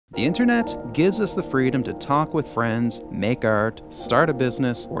The internet gives us the freedom to talk with friends, make art, start a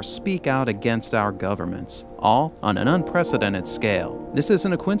business, or speak out against our governments, all on an unprecedented scale. This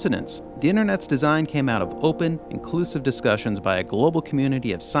isn't a coincidence. The internet's design came out of open, inclusive discussions by a global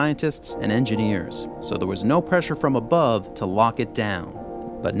community of scientists and engineers, so there was no pressure from above to lock it down.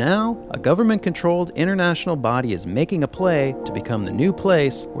 But now, a government-controlled international body is making a play to become the new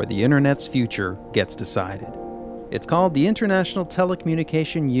place where the internet's future gets decided. It's called the International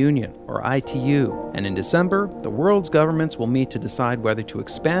Telecommunication Union, or ITU, and in December, the world's governments will meet to decide whether to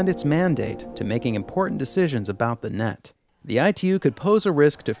expand its mandate to making important decisions about the net. The ITU could pose a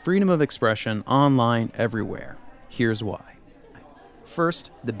risk to freedom of expression online everywhere. Here's why. First,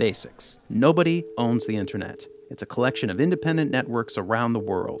 the basics. Nobody owns the internet. It's a collection of independent networks around the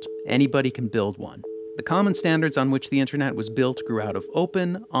world. Anybody can build one. The common standards on which the internet was built grew out of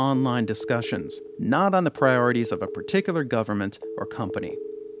open, online discussions, not on the priorities of a particular government or company.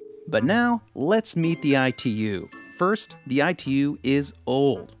 But now, let's meet the ITU. First, the ITU is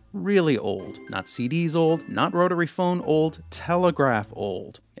old. Really old. Not CDs old, not rotary phone old, telegraph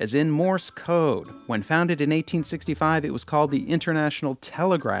old. As in Morse code. When founded in 1865, it was called the International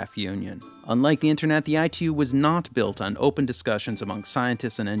Telegraph Union. Unlike the internet, the ITU was not built on open discussions among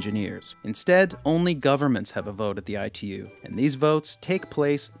scientists and engineers. Instead, only governments have a vote at the ITU, and these votes take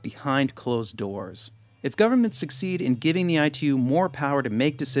place behind closed doors. If governments succeed in giving the ITU more power to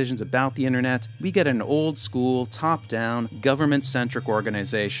make decisions about the internet, we get an old-school, top-down, government-centric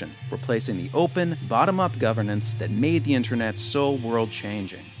organization, replacing the open, bottom-up governance that made the internet so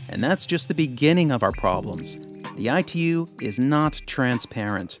world-changing. And that's just the beginning of our problems. The ITU is not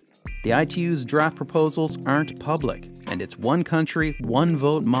transparent. The ITU's draft proposals aren't public, and its one country, one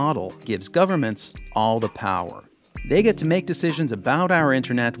vote model gives governments all the power. They get to make decisions about our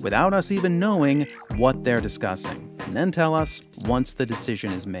internet without us even knowing what they're discussing, and then tell us once the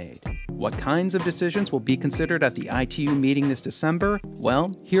decision is made. What kinds of decisions will be considered at the ITU meeting this December?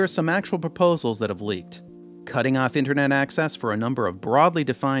 Well, here are some actual proposals that have leaked. Cutting off internet access for a number of broadly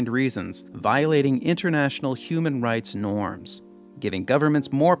defined reasons, violating international human rights norms. Giving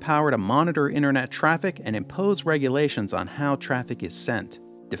governments more power to monitor internet traffic and impose regulations on how traffic is sent.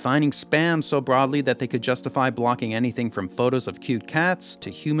 Defining spam so broadly that they could justify blocking anything from photos of cute cats to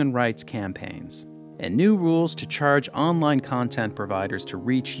human rights campaigns. And new rules to charge online content providers to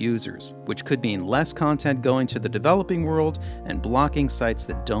reach users, which could mean less content going to the developing world and blocking sites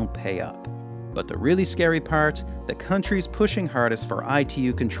that don't pay up. But the really scary part, the countries pushing hardest for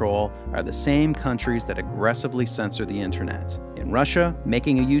ITU control are the same countries that aggressively censor the internet. In Russia,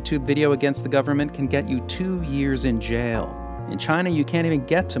 making a YouTube video against the government can get you 2 years in jail. In China, you can't even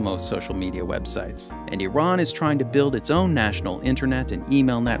get to most social media websites. And Iran is trying to build its own national internet and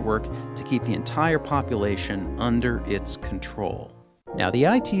email network to keep the entire population under its control. Now, the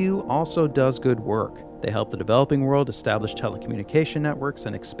ITU also does good work. They help the developing world establish telecommunication networks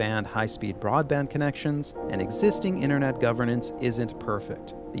and expand high-speed broadband connections, and existing internet governance isn't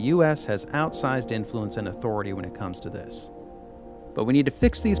perfect. The US has outsized influence and authority when it comes to this. But we need to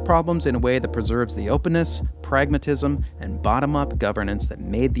fix these problems in a way that preserves the openness, pragmatism, and bottom-up governance that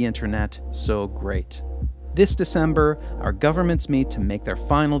made the internet so great. This December, our governments meet to make their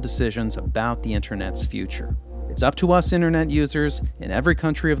final decisions about the internet's future. It's up to us internet users in every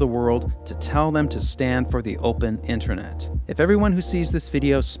country of the world to tell them to stand for the open internet. If everyone who sees this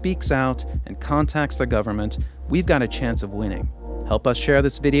video speaks out and contacts their government, we've got a chance of winning. Help us share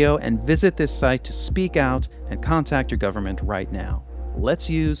this video and visit this site to speak out and contact your government right now. Let's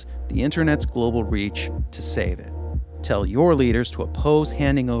use the internet's global reach to save it. Tell your leaders to oppose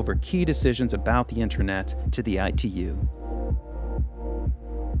handing over key decisions about the internet to the ITU.